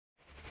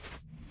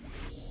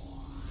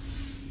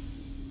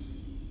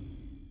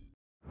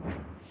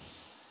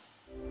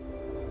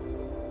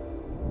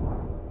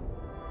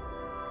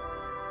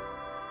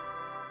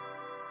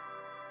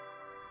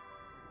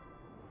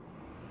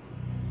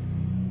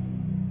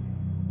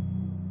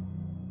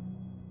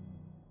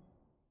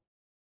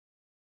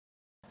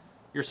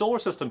Your solar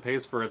system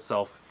pays for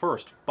itself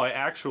first by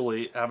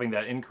actually having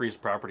that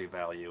increased property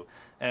value.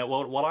 And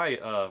what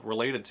I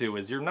relate it to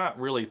is you're not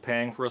really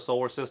paying for a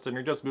solar system,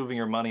 you're just moving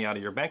your money out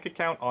of your bank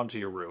account onto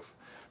your roof.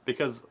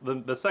 Because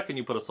the second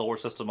you put a solar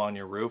system on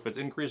your roof, it's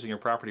increasing your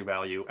property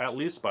value at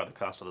least by the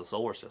cost of the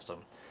solar system.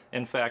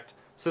 In fact,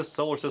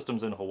 solar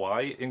systems in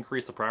Hawaii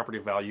increase the property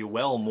value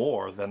well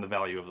more than the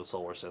value of the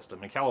solar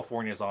system. And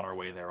California is on our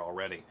way there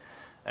already.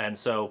 And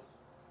so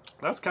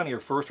that's kind of your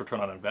first return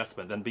on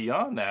investment. And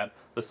beyond that,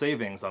 the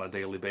savings on a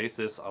daily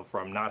basis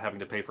from not having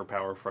to pay for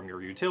power from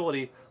your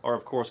utility are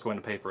of course going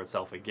to pay for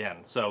itself again.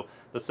 So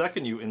the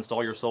second you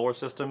install your solar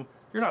system,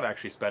 you're not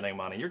actually spending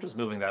money, you're just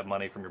moving that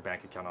money from your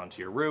bank account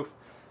onto your roof,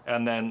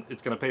 and then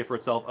it's going to pay for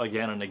itself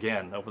again and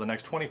again. Over the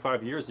next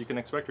 25 years, you can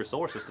expect your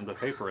solar system to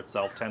pay for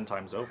itself 10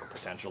 times over,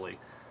 potentially.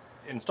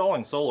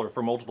 Installing solar,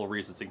 for multiple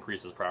reasons,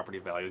 increases property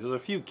value. There's a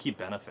few key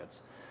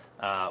benefits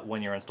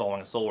when you're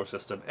installing a solar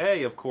system.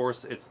 A, of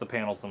course, it's the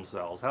panels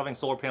themselves. Having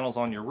solar panels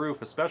on your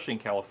roof, especially in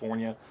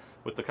California,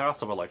 with the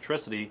cost of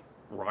electricity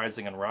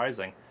rising and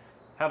rising,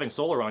 having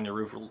solar on your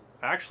roof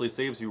actually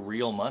saves you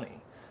real money.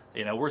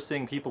 You know, we're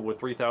seeing people with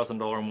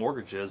 $3,000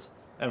 mortgages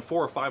and $400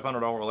 or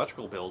 $500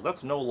 electrical bills.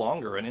 That's no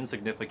longer an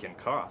insignificant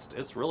cost.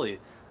 It's really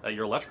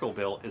your electrical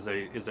bill is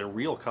a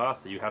real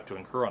cost that you have to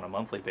incur on a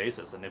monthly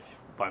basis. And if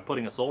by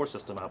putting a solar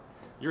system up,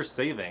 you're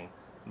saving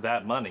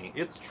that money,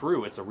 it's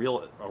true. It's a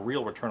real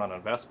return on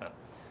investment.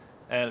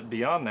 And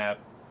beyond that,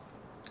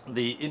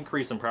 the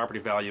increase in property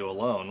value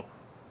alone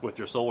with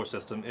your solar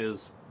system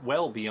is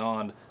well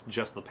beyond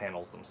just the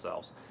panels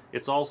themselves.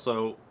 It's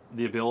also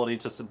the ability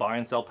to buy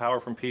and sell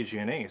power from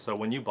PG&E. So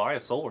when you buy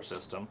a solar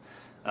system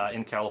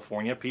in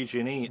California,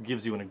 PG&E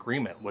gives you an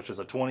agreement, which is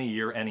a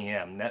 20-year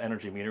NEM, Net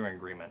Energy Metering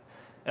Agreement.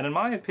 And in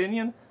my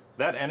opinion,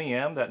 that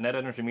NEM, that Net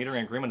Energy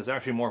Metering Agreement, is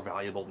actually more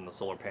valuable than the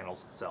solar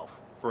panels itself.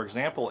 For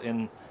example,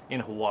 in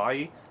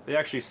Hawaii, they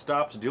actually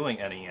stopped doing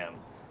NEM.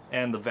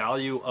 And the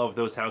value of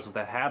those houses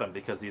that had them,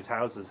 because these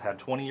houses had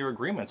 20-year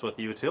agreements with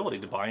the utility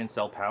to buy and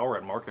sell power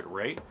at market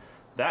rate,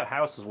 that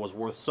house was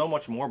worth so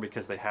much more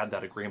because they had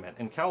that agreement.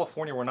 In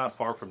California, we're not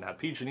far from that.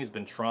 PG&E's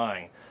been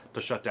trying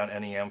to shut down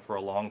NEM for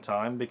a long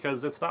time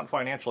because it's not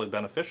financially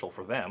beneficial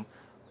for them.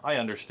 I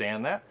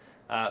understand that.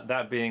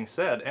 That being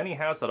said, any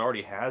house that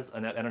already has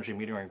a net energy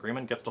metering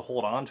agreement gets to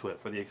hold on to it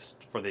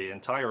for the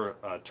entire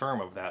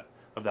term of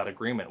that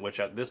agreement, which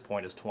at this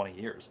point is 20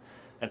 years.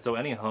 And so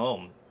any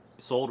home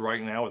sold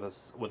right now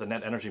with a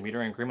net energy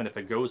metering agreement, if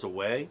it goes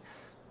away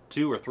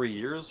 2 or 3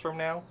 years from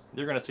now,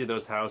 you're going to see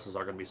those houses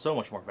are going to be so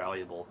much more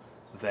valuable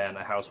than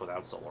a house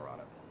without solar on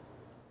it.